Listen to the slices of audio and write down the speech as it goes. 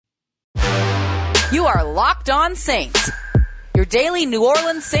You are Locked On Saints, your daily New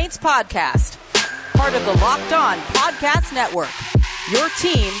Orleans Saints podcast. Part of the Locked On Podcast Network, your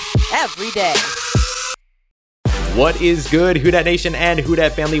team every day. What is good, Who Dat Nation and Who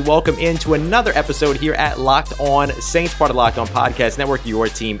Dat family? Welcome into another episode here at Locked On Saints, part of the Locked On Podcast Network, your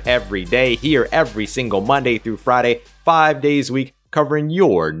team every day, here every single Monday through Friday, 5 days a week, covering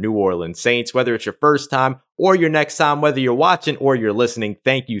your New Orleans Saints. Whether it's your first time or your next time, whether you're watching or you're listening,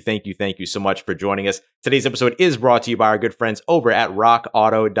 thank you so much for joining us. Today's episode is brought to you by our good friends over at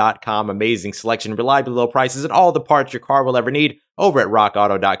rockauto.com. Amazing selection, reliably low prices, and all the parts your car will ever need over at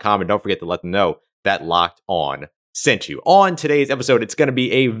rockauto.com. And don't forget to let them know that Locked On sent you. On today's episode, it's going to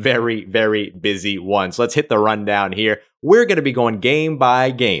be a very, very busy one. So let's hit the rundown here. We're going to be going game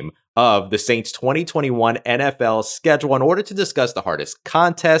by game of the Saints 2021 NFL schedule in order to discuss the hardest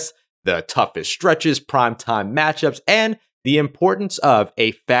contests, the toughest stretches, primetime matchups, and the importance of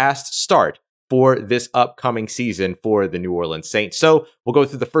a fast start for this upcoming season for the New Orleans Saints. So we'll go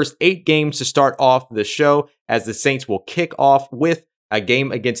through the first 8 games to start off the show, as the Saints will kick off with a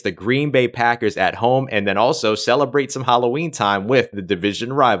game against the Green Bay Packers at home, and then also celebrate some Halloween time with the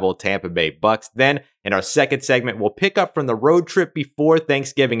division rival Tampa Bay Bucks. Then, in our second segment, we'll pick up from the road trip before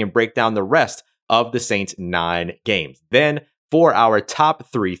Thanksgiving and break down the rest of the Saints' 9 games. Then, for our top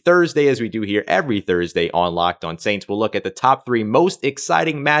 3 Thursday, as we do here every Thursday on Locked On Saints, we'll look at the top 3 most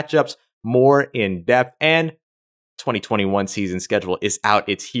exciting matchups more in depth. And 2021 season schedule is out.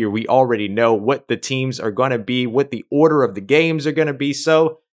 It's here. We already know what the teams are going to be, what the order of the games are going to be.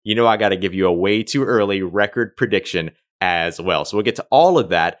 So, I got to give you a way too early record prediction as well. So we'll get to all of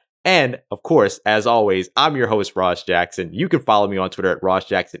that. And of course, as always, I'm your host, Ross Jackson. You can follow me on Twitter at Ross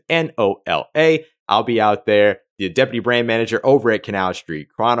Jackson, NOLA. I'll be out there, the deputy brand manager over at Canal Street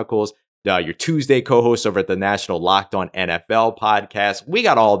Chronicles, your Tuesday co-host over at the National Locked On NFL podcast. We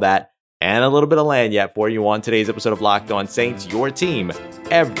got all that and a little bit of lagniappe for you on today's episode of Locked On Saints, your team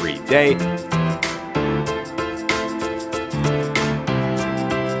every day.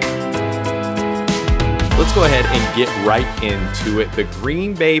 Let's go ahead and get right into it. The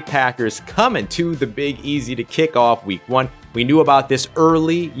Green Bay Packers coming to the Big Easy to kick off week 1. We knew about this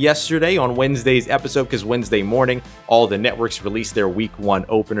early yesterday on Wednesday's episode because Wednesday morning, all the networks released their week 1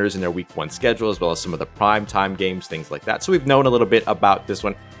 openers and their week 1 schedule, as well as some of the primetime games, things like that. So we've known a little bit about this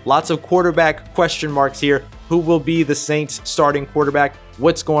one. Lots of quarterback question marks here. Who will be the Saints starting quarterback?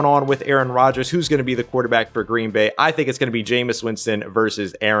 What's going on with Aaron Rodgers? Who's going to be the quarterback for Green Bay? I think it's going to be Jameis Winston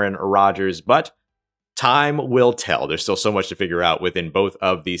versus Aaron Rodgers, but time will tell. There's still so much to figure out within both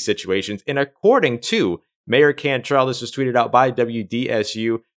of these situations. And according to Mayor Cantrell, this was tweeted out by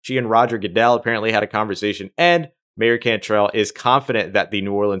WDSU, she and Roger Goodell apparently had a conversation, and Mayor Cantrell is confident that the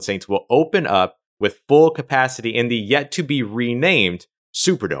New Orleans Saints will open up with full capacity in the yet-to-be-renamed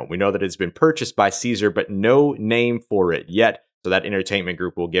Superdome. We know that it's been purchased by Caesar, but no name for it yet. So that entertainment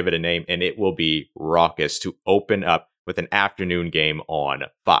group will give it a name, and it will be raucous to open up with an afternoon game on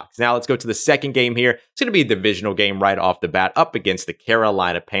Fox. Now let's go to the second game here. It's going to be a divisional game right off the bat up against the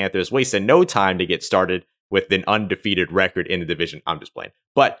Carolina Panthers. Wasting no time to get started with an undefeated record in the division. I'm just playing.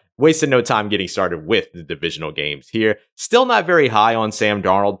 But wasting no time getting started with the divisional games here. Still not very high on Sam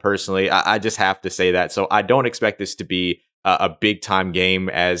Darnold personally. I just have to say that. So I don't expect this to be a big time game,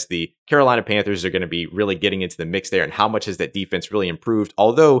 as the Carolina Panthers are going to be really getting into the mix there. And how much has that defense really improved?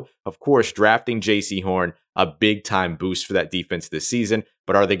 Although, of course, drafting J.C. Horn, a big time boost for that defense this season.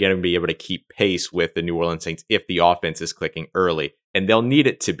 But are they going to be able to keep pace with the New Orleans Saints if the offense is clicking early? And they'll need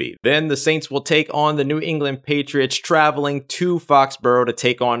it to be. Then the Saints will take on the New England Patriots, traveling to Foxborough to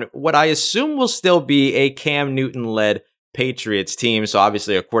take on what I assume will still be a Cam Newton-led Patriots team. So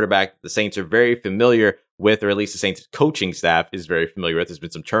obviously a quarterback the Saints are very familiar with, or at least the Saints coaching staff is very familiar with. There's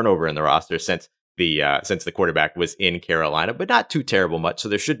been some turnover in the roster since the quarterback was in Carolina, but not too terrible much. So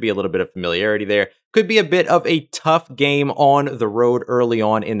there should be a little bit of familiarity there. Could be a bit of a tough game on the road early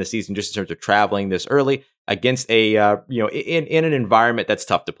on in the season, just in terms of traveling this early against a in an environment that's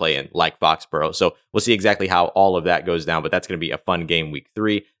tough to play in, like Foxborough. So we'll see exactly how all of that goes down, but that's going to be a fun game week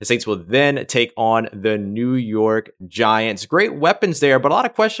 3. The Saints will then take on the New York Giants. Great weapons there, but a lot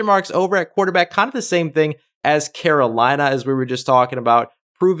of question marks over at quarterback. Kind of the same thing as Carolina, as we were just talking about.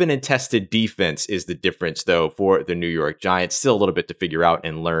 Proven and tested defense is the difference, though, for the New York Giants. Still a little bit to figure out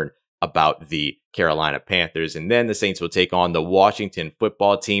and learn about the Carolina Panthers. And then the Saints will take on the Washington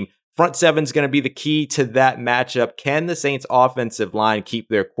football team. Front seven is going to be the key to that matchup. Can the Saints offensive line keep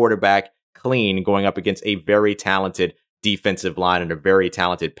their quarterback clean going up against a very talented defensive line and a very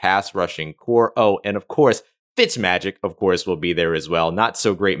talented pass rushing core? Oh, and of course, Fitzmagic, of course, will be there as well. Not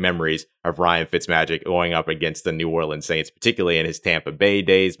so great memories of Ryan Fitzmagic going up against the New Orleans Saints, particularly in his Tampa Bay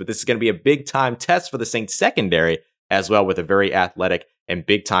days. But this is going to be a big-time test for the Saints secondary as well, with a very athletic and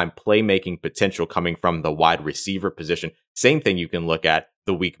big-time playmaking potential coming from the wide receiver position. Same thing you can look at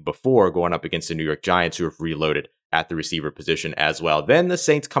the week before, going up against the New York Giants, who have reloaded at the receiver position as well. Then the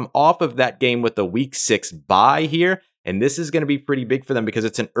Saints come off of that game with the Week 6 bye here. And this is going to be pretty big for them because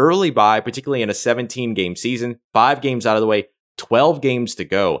it's an early bye, particularly in a 17-game season. 5 games out of the way, 12 games to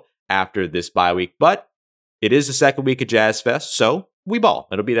go after this bye week. But it is the second week of Jazz Fest, so we ball.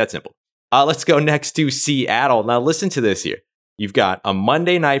 It'll be that simple. Let's go next to Seattle. Now listen to this here. You've got a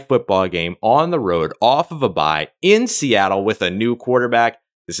Monday Night Football game on the road, off of a bye, in Seattle with a new quarterback.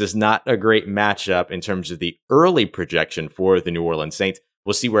 This is not a great matchup in terms of the early projection for the New Orleans Saints.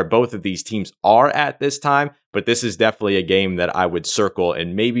 We'll see where both of these teams are at this time, but this is definitely a game that I would circle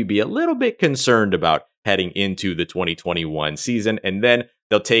and maybe be a little bit concerned about heading into the 2021 season. And then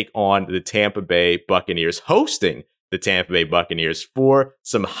they'll take on the Tampa Bay Buccaneers, hosting the Tampa Bay Buccaneers for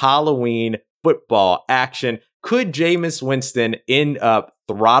some Halloween football action. Could Jameis Winston end up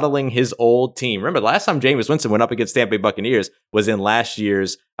throttling his old team? Remember, the last time Jameis Winston went up against Tampa Bay Buccaneers was in last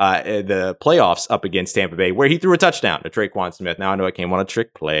year's the playoffs up against Tampa Bay, where he threw a touchdown to Tre'Quan Smith. Now I know it came on a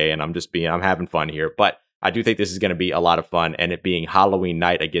trick play, and I'm having fun here, but I do think this is going to be a lot of fun, and it being Halloween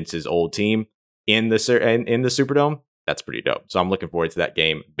night against his old team in the Superdome, that's pretty dope. So I'm looking forward to that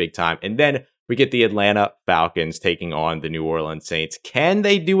game big time. And then we get the Atlanta Falcons taking on the New Orleans Saints. Can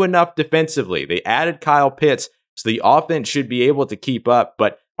they do enough defensively? They added Kyle Pitts, so the offense should be able to keep up,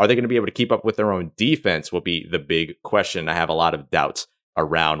 but are they going to be able to keep up with their own defense will be the big question. I have a lot of doubts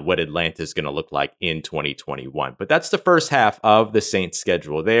around what Atlanta is going to look like in 2021. But that's the first half of the Saints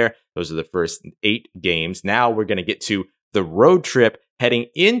schedule there. Those are the first 8 games. Now we're going to get to the road trip heading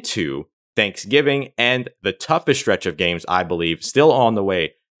into Thanksgiving and the toughest stretch of games, I believe, still on the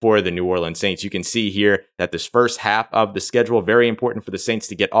way for the New Orleans Saints. You can see here that this first half of the schedule, very important for the Saints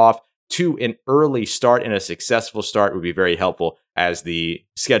to get off to an early start, and a successful start would be very helpful as the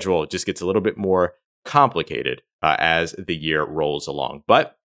schedule just gets a little bit more complicated as the year rolls along.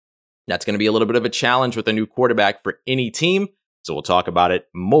 But that's going to be a little bit of a challenge with a new quarterback for any team. So we'll talk about it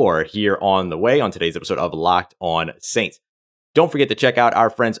more here on the way on today's episode of Locked On Saints. Don't forget to check out our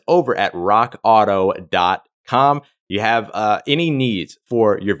friends over at rockauto.com. You have any needs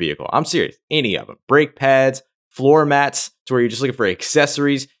for your vehicle. I'm serious, any of them. Brake pads, floor mats, to where you're just looking for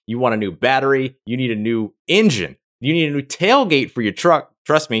accessories. You want a new battery. You need a new engine. You need a new tailgate for your truck.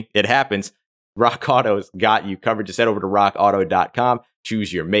 Trust me, it happens. Rock Auto's got you covered. Just head over to rockauto.com,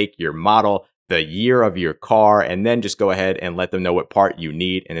 choose your make, your model, the year of your car, and then just go ahead and let them know what part you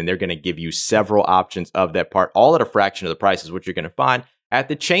need. And then they're going to give you several options of that part, all at a fraction of the price is what you're going to find at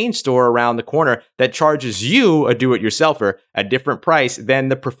the chain store around the corner that charges you, a do-it-yourselfer, a different price than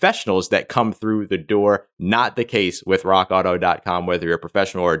the professionals that come through the door. Not the case with rockauto.com. Whether you're a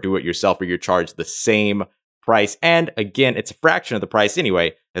professional or a do-it-yourselfer, you're charged the same price. And again, it's a fraction of the price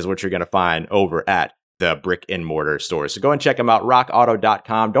anyway, is what you're going to find over at the brick and mortar stores. So go and check them out,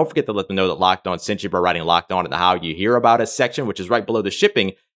 rockauto.com. Don't forget to let them know that Locked On sent you by writing Locked On in the How You Hear About Us section, which is right below the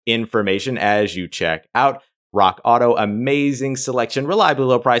shipping information as you check out. Rock Auto, amazing selection, reliably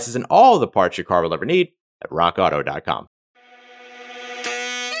low prices, and all the parts your car will ever need at rockauto.com.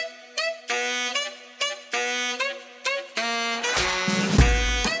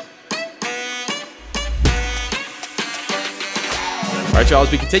 All right, y'all,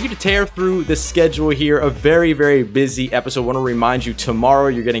 as we continue to tear through the schedule here, a very, very busy episode. I want to remind you, tomorrow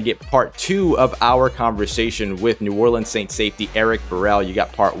you're going to get part 2 of our conversation with New Orleans Saints safety Eric Burrell. You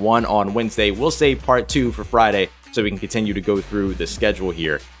got part 1 on Wednesday. We'll save part 2 for Friday so we can continue to go through the schedule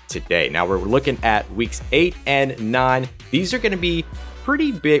here today. Now, we're looking at weeks 8 and 9. These are going to be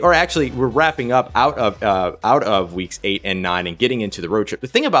pretty big, or actually, we're wrapping up out of weeks 8 and 9 and getting into the road trip. The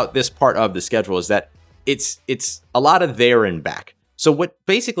thing about this part of the schedule is that it's a lot of there and back. So what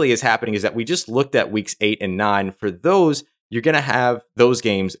basically is happening is that we just looked at weeks 8 and 9. For those, you're going to have those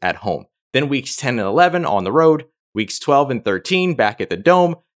games at home. Then weeks 10 and 11 on the road, weeks 12 and 13 back at the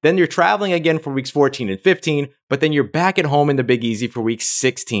Dome. Then you're traveling again for weeks 14 and 15, but then you're back at home in the Big Easy for weeks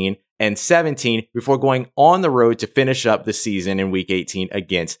 16 and 17 before going on the road to finish up the season in week 18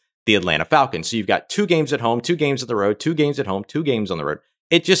 against the Atlanta Falcons. So you've got 2 games at home, 2 games at the road, 2 games at home, 2 games on the road.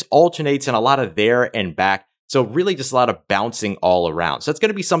 It just alternates in a lot of there and back. So really just a lot of bouncing all around. So that's going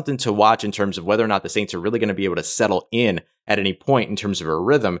to be something to watch in terms of whether or not the Saints are really going to be able to settle in at any point in terms of a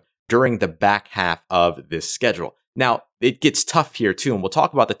rhythm during the back half of this schedule. Now, it gets tough here too, and we'll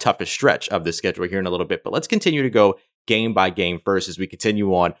talk about the toughest stretch of the schedule here in a little bit, but let's continue to go game by game first as we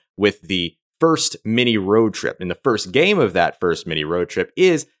continue on with the first mini road trip. And the first game of that first mini road trip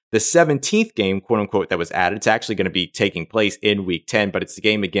is the 17th game, quote unquote, that was added. It's actually going to be taking place in week 10, but it's the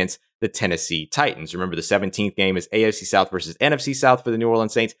game against the Tennessee Titans. Remember, the 17th game is AFC South versus NFC South for the New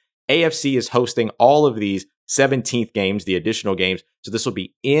Orleans Saints. AFC is hosting all of these 17th games, the additional games. So this will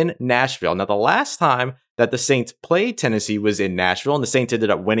be in Nashville. Now, the last time that the Saints played Tennessee was in Nashville, and the Saints ended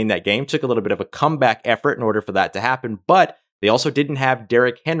up winning that game. Took a little bit of a comeback effort in order for that to happen, but they also didn't have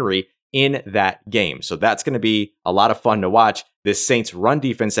Derrick Henry in that game. So that's going to be a lot of fun to watch. This Saints run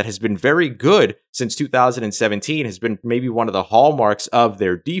defense that has been very good since 2017 has been maybe one of the hallmarks of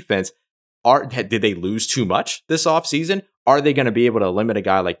their defense. Did they lose too much this offseason? Are they going to be able to limit a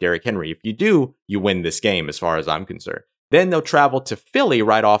guy like Derrick Henry? If you do, you win this game as far as I'm concerned. Then they'll travel to Philly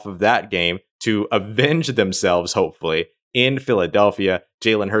right off of that game to avenge themselves, hopefully, in Philadelphia.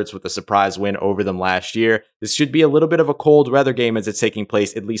 Jalen Hurts with a surprise win over them last year. This should be a little bit of a cold weather game as it's taking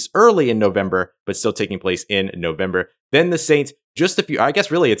place at least early in November, but still taking place in November. Then the Saints, I guess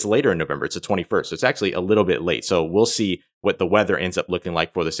really it's later in November. It's the 21st. So it's actually a little bit late. So we'll see what the weather ends up looking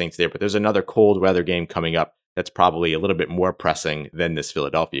like for the Saints there. But there's another cold weather game coming up that's probably a little bit more pressing than this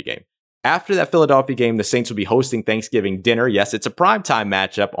Philadelphia game. After that Philadelphia game, the Saints will be hosting Thanksgiving dinner. Yes, it's a primetime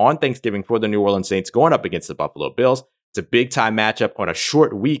matchup on Thanksgiving for the New Orleans Saints going up against the Buffalo Bills. It's a big-time matchup on a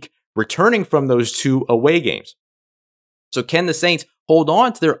short week, returning from those 2 away games. So can the Saints hold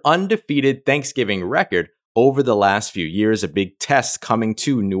on to their undefeated Thanksgiving record over the last few years? A big test coming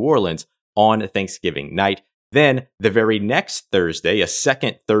to New Orleans on Thanksgiving night. Then the very next Thursday, a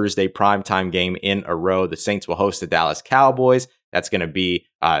second Thursday primetime game in a row, the Saints will host the Dallas Cowboys. That's going to be,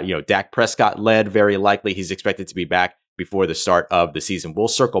 Dak Prescott led, very likely. He's expected to be back before the start of the season. We'll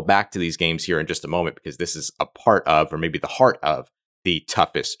circle back to these games here in just a moment because this is a part of, or maybe the heart of, the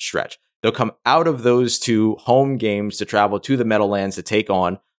toughest stretch. They'll come out of those 2 home games to travel to the Meadowlands to take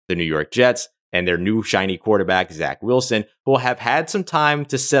on the New York Jets and their new shiny quarterback, Zach Wilson, who will have had some time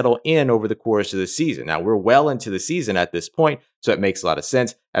to settle in over the course of the season. Now, we're well into the season at this point, so it makes a lot of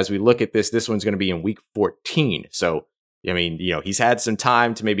sense. As we look at this one's going to be in week 14. So, I mean, he's had some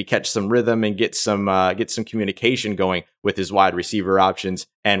time to maybe catch some rhythm and get some communication going with his wide receiver options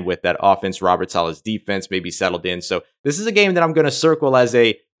and with that offense. Robert Saleh's defense maybe settled in. So this is a game that I'm going to circle as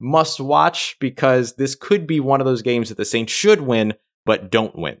a must watch because this could be one of those games that the Saints should win but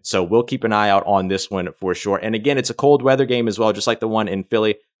don't win. So we'll keep an eye out on this one for sure. And again, it's a cold weather game as well, just like the one in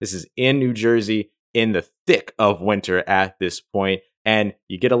Philly. This is in New Jersey in the thick of winter at this point, and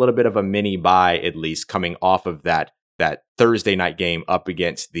you get a little bit of a mini bye at least coming off of that Thursday night game up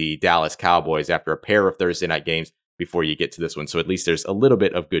against the Dallas Cowboys after a pair of Thursday night games before you get to this one. So at least there's a little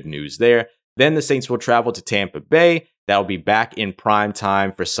bit of good news there. Then the Saints will travel to Tampa Bay. That'll be back in prime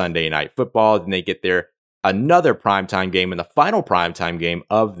time for Sunday Night Football. Then they get their another primetime game and the final primetime game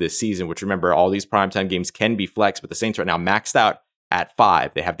of this season, which remember, all these primetime games can be flexed, but the Saints right now maxed out at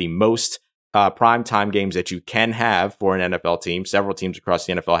 5. They have the most primetime games that you can have for an NFL team. Several teams across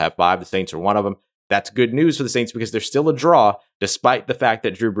the NFL have 5. The Saints are one of them. That's good news for the Saints because they're still a draw, despite the fact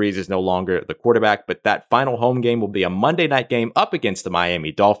that Drew Brees is no longer the quarterback. But that final home game will be a Monday night game up against the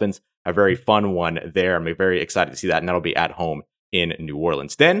Miami Dolphins. A very fun one there. I'm very excited to see that, and that'll be at home in New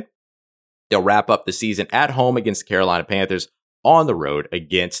Orleans. Then they'll wrap up the season at home against the Carolina Panthers, on the road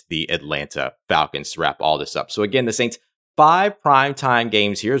against the Atlanta Falcons to wrap all this up. So again, the Saints, 5 primetime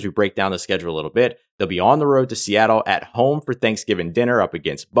games here as we break down the schedule a little bit. They'll be on the road to Seattle, at home for Thanksgiving dinner up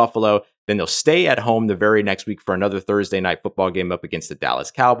against Buffalo. Then they'll stay at home the very next week for another Thursday night football game up against the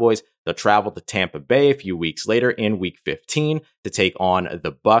Dallas Cowboys. They'll travel to Tampa Bay a few weeks later in week 15 to take on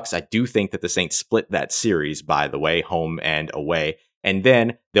the Bucs. I do think that the Saints split that series, by the way, home and away. And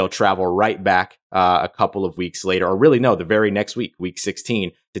then they'll travel right back a couple of weeks later, or really no, the very next week, week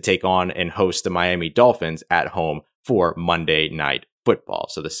 16, to take on and host the Miami Dolphins at home for Monday Night Football.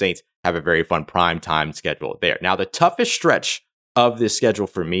 So the Saints have a very fun prime time schedule there. Now, the toughest stretch of this schedule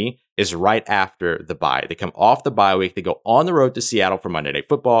for me is right after the bye. They come off the bye week. They go on the road to Seattle for Monday Night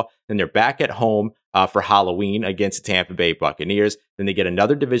Football. Then they're back at home for Halloween against the Tampa Bay Buccaneers. Then they get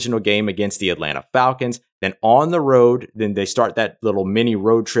another divisional game against the Atlanta Falcons. Then on the road, then they start that little mini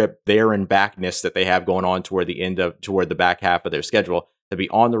road trip there and backness that they have going on toward the back half of their schedule. They'll be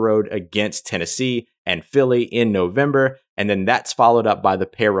on the road against Tennessee and Philly in November. And then that's followed up by the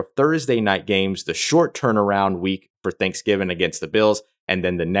pair of Thursday night games, the short turnaround week for Thanksgiving against the Bills, and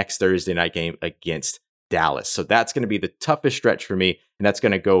then the next Thursday night game against Dallas. So that's going to be the toughest stretch for me. And that's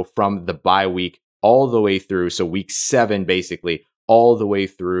going to go from the bye week all the way through. So week 7, basically, all the way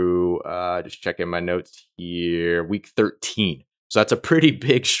through, just checking my notes here, week 13. So that's a pretty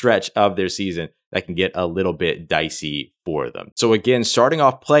big stretch of their season that can get a little bit dicey for them. So again, starting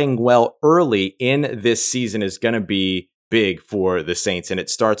off playing well early in this season is going to be big for the Saints. And it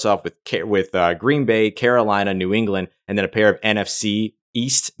starts off with Green Bay, Carolina, New England, and then a pair of NFC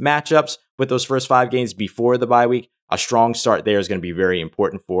East matchups with those first 5 games before the bye week. A strong start there is going to be very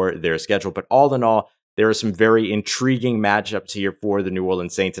important for their schedule. But all in all, there are some very intriguing matchups here for the New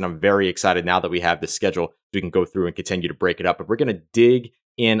Orleans Saints, and I'm very excited now that we have the schedule so we can go through and continue to break it up. But we're going to dig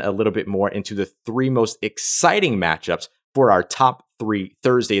in a little bit more into the 3 most exciting matchups for our top 3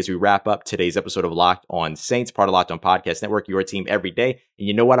 Thursday as we wrap up today's episode of Locked On Saints, part of Locked On Podcast Network, your team every day. And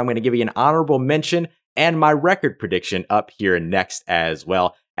you know what? I'm going to give you an honorable mention and my record prediction up here next as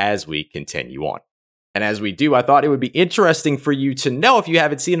well as we continue on. And as we do, I thought it would be interesting for you to know, if you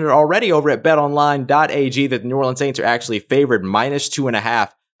haven't seen it already over at betonline.ag, that the New Orleans Saints are actually favored -2.5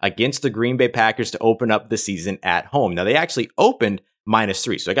 against the Green Bay Packers to open up the season at home. Now, they actually opened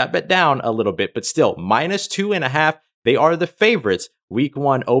 -3, so I got bet down a little bit, but still, -2.5. They are the favorites week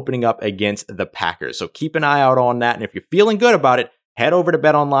 1 opening up against the Packers. So keep an eye out on that. And if you're feeling good about it, head over to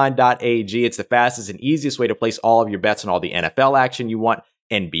betonline.ag. It's the fastest and easiest way to place all of your bets on all the NFL action you want.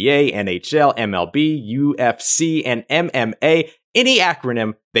 NBA, NHL, MLB, UFC, and MMA. Any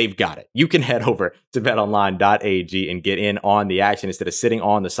acronym, they've got it. You can head over to betonline.ag and get in on the action instead of sitting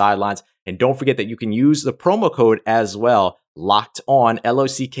on the sidelines. And don't forget that you can use the promo code as well, Locked On,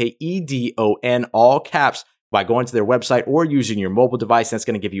 LOCKEDON, all caps, by going to their website or using your mobile device. That's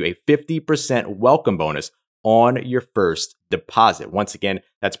going to give you a 50% welcome bonus on your first deposit. Once again,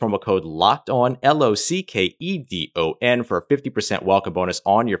 that's promo code Locked On, LOCKEDON, for a 50% welcome bonus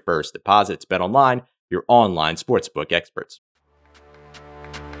on your first deposit. It's BetOnline, your online sportsbook experts.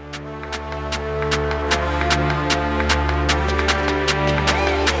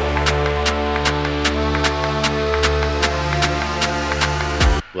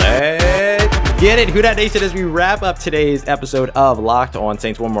 Let's get it, Who Dat Nation, as we wrap up today's episode of Locked On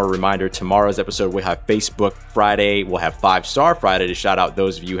Saints. One more reminder, tomorrow's episode, we'll have Facebook Friday. We'll have 5-Star Friday to shout out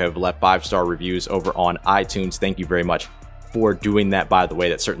those of you who have left 5-star reviews over on iTunes. Thank you very much for doing that, by the way.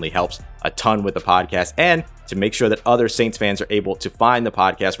 That certainly helps a ton with the podcast. And to make sure that other Saints fans are able to find the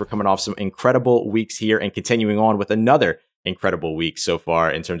podcast, we're coming off some incredible weeks here and continuing on with another incredible week so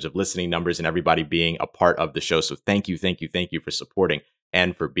far in terms of listening numbers and everybody being a part of the show. So thank you for supporting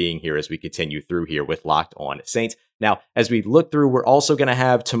and for being here as we continue through here with Locked On Saints. Now, as we look through, we're also going to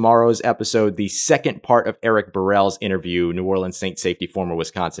have tomorrow's episode, the second part of Eric Burrell's interview, New Orleans Saints safety, former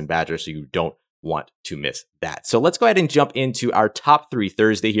Wisconsin Badger, so you don't want to miss that. So let's go ahead and jump into our top 3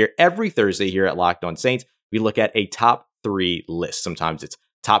 Thursday here. Every Thursday here at Locked On Saints, we look at a top 3 list. Sometimes it's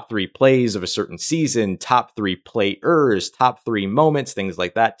top 3 plays of a certain season, top 3 players, top 3 moments, things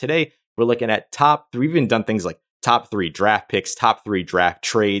like that. Today, we're looking at top 3. We've even done things like top 3 draft picks, top 3 draft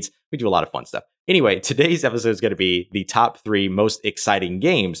trades. We do a lot of fun stuff. Anyway, today's episode is going to be the top 3 most exciting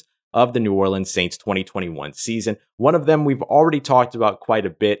games of the New Orleans Saints 2021 season. One of them we've already talked about quite a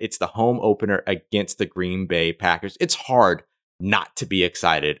bit. It's the home opener against the Green Bay Packers. It's hard not to be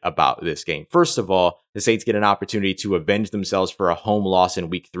excited about this game. First of all, the Saints get an opportunity to avenge themselves for a home loss in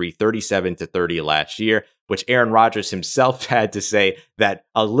week 3, 37-30 last year, which Aaron Rodgers himself had to say that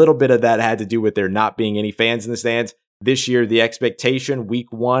a little bit of that had to do with there not being any fans in the stands. This year, the expectation,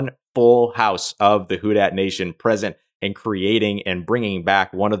 week 1, full house of the Who Dat Nation present and creating and bringing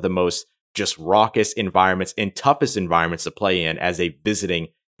back one of the most just raucous environments and toughest environments to play in as a visiting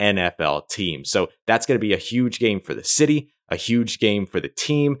NFL team. So that's going to be a huge game for the city, a huge game for the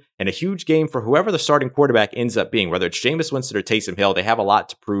team, and a huge game for whoever the starting quarterback ends up being, whether it's Jameis Winston or Taysom Hill. They have a lot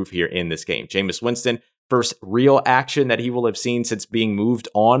to prove here in this game. Jameis Winston, first real action that he will have seen since being moved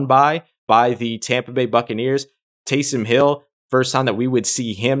on by the Tampa Bay Buccaneers. Taysom Hill, first time that we would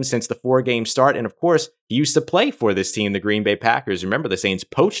see him since the 4-game start. And of course, he used to play for this team, the Green Bay Packers. Remember, the Saints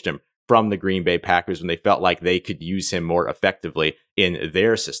poached him from the Green Bay Packers when they felt like they could use him more effectively in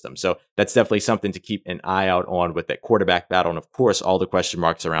their system. So that's definitely something to keep an eye out on with that quarterback battle. And of course, all the question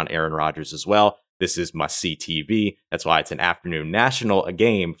marks around Aaron Rodgers as well. This is must-see TV. That's why it's an afternoon national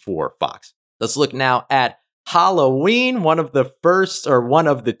game for Fox. Let's look now at Halloween, one of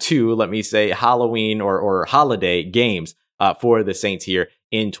the 2, let me say, Halloween or holiday games for the Saints here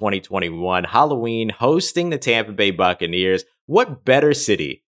in 2021. Halloween hosting the Tampa Bay Buccaneers. What better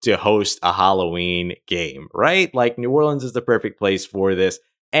city to host a Halloween game, right? Like, New Orleans is the perfect place for this.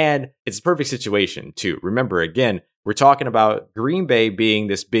 And it's a perfect situation too. Remember, again, we're talking about Green Bay being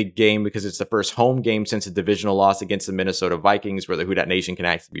this big game because it's the first home game since a divisional loss against the Minnesota Vikings where the Who Dat Nation can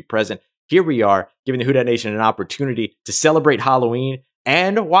actually be present. Here we are giving the Who Dat Nation an opportunity to celebrate Halloween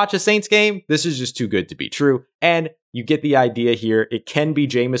and watch a Saints game. This is just too good to be true. And you get the idea here. It can be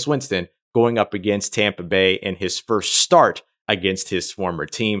Jameis Winston going up against Tampa Bay in his first start against his former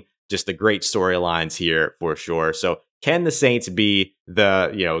team. Just the great storylines here for sure. So can the Saints be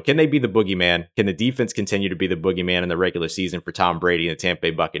can they be the boogeyman? Can the defense continue to be the boogeyman in the regular season for Tom Brady and the Tampa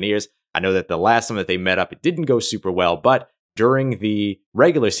Bay Buccaneers? I know that the last time that they met up, it didn't go super well, but during the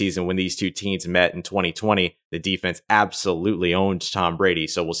regular season when these two teams met in 2020, the defense absolutely owned Tom Brady.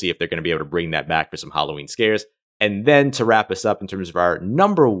 So we'll see if they're going to be able to bring that back for some Halloween scares. And then to wrap us up in terms of our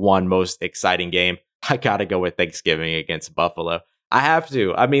number one most exciting game, I got to go with Thanksgiving against Buffalo. I have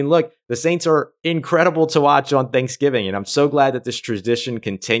to. I mean, look, the Saints are incredible to watch on Thanksgiving, and I'm so glad that this tradition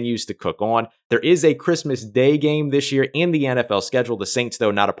continues to cook on. There is a Christmas Day game this year in the NFL schedule. The Saints,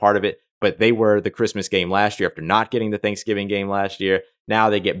 though, not a part of it, but they were the Christmas game last year after not getting the Thanksgiving game last year. Now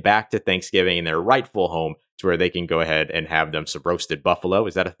they get back to Thanksgiving in their rightful home to where they can go ahead and have them some roasted buffalo.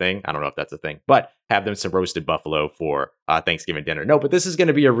 Is that a thing? I don't know if that's a thing, but have them some roasted buffalo for Thanksgiving dinner. No, but this is going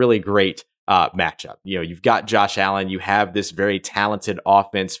to be a really great matchup. You know, you've got Josh Allen. You have this very talented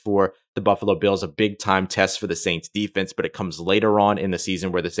offense for the Buffalo Bills, a big time test for the Saints defense, but it comes later on in the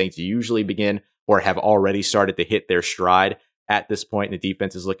season where the Saints usually begin or have already started to hit their stride. At this point, the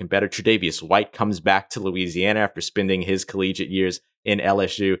defense is looking better. Tre'Davious White comes back to Louisiana after spending his collegiate years in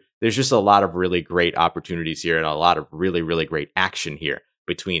LSU. There's just a lot of really great opportunities here and a lot of really, really great action here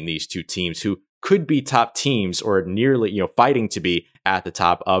between these two teams who could be top teams or nearly, fighting to be at the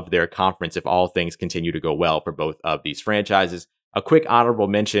top of their conference if all things continue to go well for both of these franchises. A quick honorable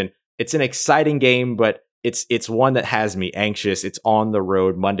mention. It's an exciting game, but it's one that has me anxious. It's on the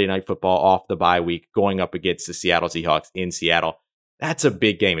road, Monday Night Football off the bye week, going up against the Seattle Seahawks in Seattle. That's a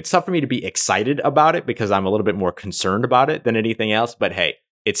big game. It's tough for me to be excited about it because I'm a little bit more concerned about it than anything else. But hey,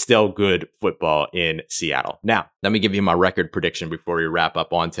 it's still good football in Seattle. Now, let me give you my record prediction before we wrap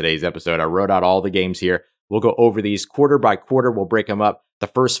up on today's episode. I wrote out all the games here. We'll go over these quarter by quarter. We'll break them up. The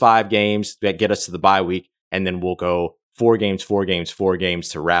first 5 games that get us to the bye week, and then we'll go 4 games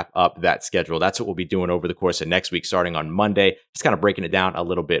to wrap up that schedule. That's what we'll be doing over the course of next week, starting on Monday. Just kind of breaking it down a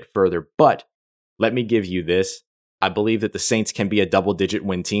little bit further. But let me give you this. I believe that the Saints can be a double-digit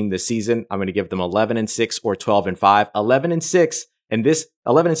win team this season. I'm going to give them 11-6 or 12-5. 11-6, and this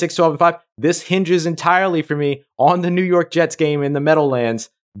 11-6, 12-5. This hinges entirely for me on the New York Jets game in the Meadowlands,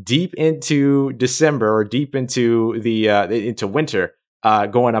 deep into December or deep into the into winter.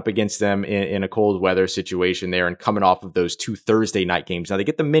 Going up against them in a cold weather situation there and coming off of those 2 Thursday night games. Now they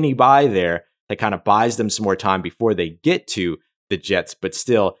get the mini bye there that kind of buys them some more time before they get to the Jets, but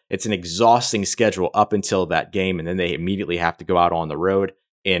still it's an exhausting schedule up until that game. And then they immediately have to go out on the road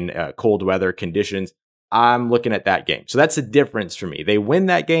in cold weather conditions. I'm looking at that game. So that's the difference for me. They win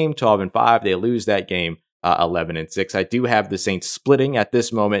that game 12-5. They lose that game 11-6. I do have the Saints splitting at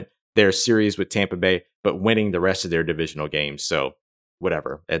this moment their series with Tampa Bay, but winning the rest of their divisional games. So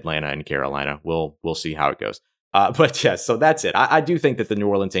whatever, Atlanta and Carolina. We'll see how it goes. But yes, so that's it. I do think that the New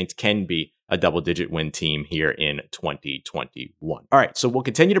Orleans Saints can be a double-digit win team here in 2021. All right, so we'll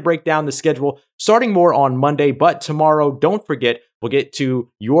continue to break down the schedule, starting more on Monday, but tomorrow, don't forget, we'll get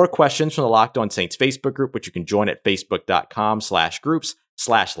to your questions from the Locked On Saints Facebook group, which you can join at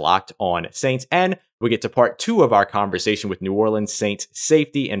facebook.com/groups/LockedOnSaints. And we get to part 2 of our conversation with New Orleans Saints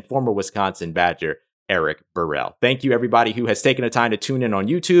safety and former Wisconsin Badger, Eric Burrell. Thank you, everybody who has taken the time to tune in on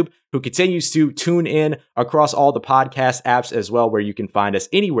YouTube, who continues to tune in across all the podcast apps as well, where you can find us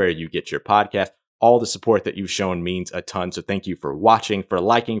anywhere you get your podcast. All the support that you've shown means a ton. So thank you for watching, for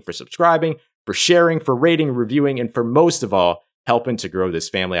liking, for subscribing, for sharing, for rating, reviewing, and for most of all, helping to grow this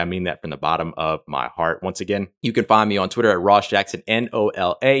family. I mean that from the bottom of my heart. Once again, you can find me on Twitter at Ross Jackson,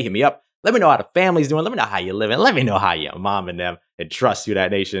 NOLA. Hit me up. Let me know how the family's doing. Let me know how you're living. Let me know how your mom and them, and trust you,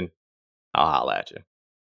 that nation. I'll holla at you.